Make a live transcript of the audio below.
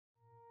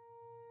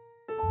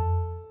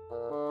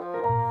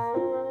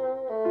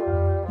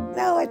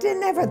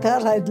never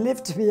thought I'd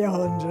live to be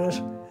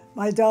 100.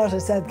 My daughter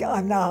said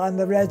I'm not on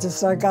the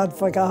register, God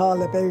forgot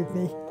all about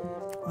me.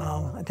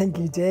 Oh, I think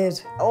he did.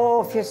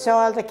 Oh, if you saw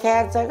all the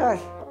cards I got.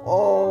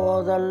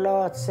 Oh, the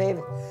Lord save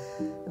me.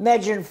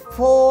 Imagine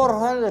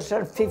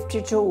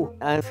 452.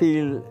 I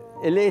feel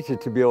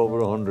elated to be over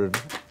 100.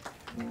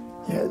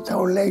 Yeah,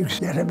 those legs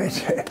get a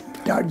bit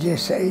dodgy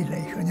side,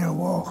 like when you're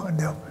walking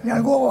down.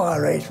 You'll go all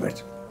right,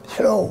 but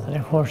slow. And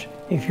of course,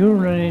 if you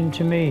run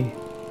into me,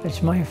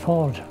 it's my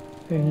fault,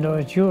 even though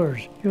it's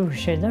yours. You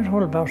say that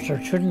whole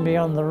bastard shouldn't be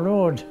on the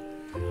road.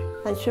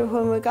 And so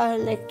when we got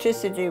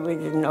electricity, we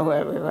didn't know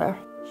where we were,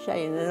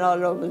 shining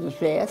all over the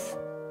place.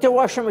 The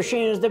washing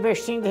machine is the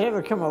best thing that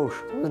ever came out.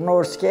 There was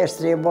no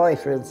scarcity of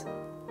boyfriends.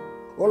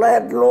 Well, I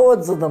had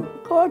loads of them.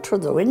 Go through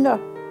the window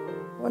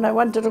when I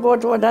wanted to go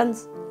to a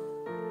dance.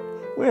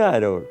 We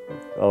had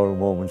our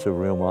moments of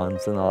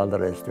romance and all the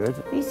rest of it.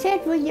 He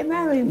said, will you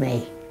marry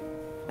me?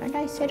 And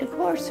I said, of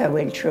course I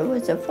will, true.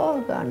 It's a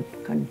foregone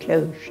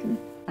conclusion.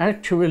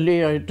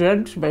 Actually, I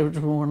dreamt about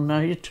him one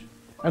night,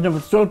 and I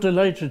was so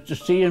delighted to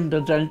see him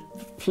that I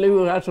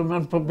flew at him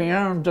and put my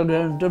arms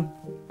around him,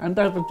 and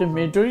that was in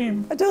my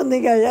dream. I don't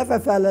think I ever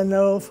fell in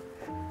love.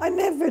 I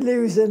never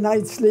lose a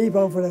night's sleep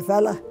over a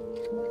fella.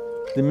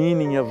 The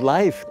meaning of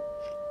life.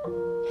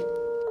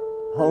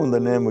 How in the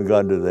name of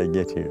God did I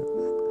get here?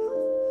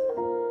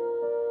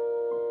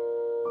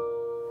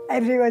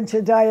 Everyone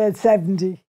should die at 70.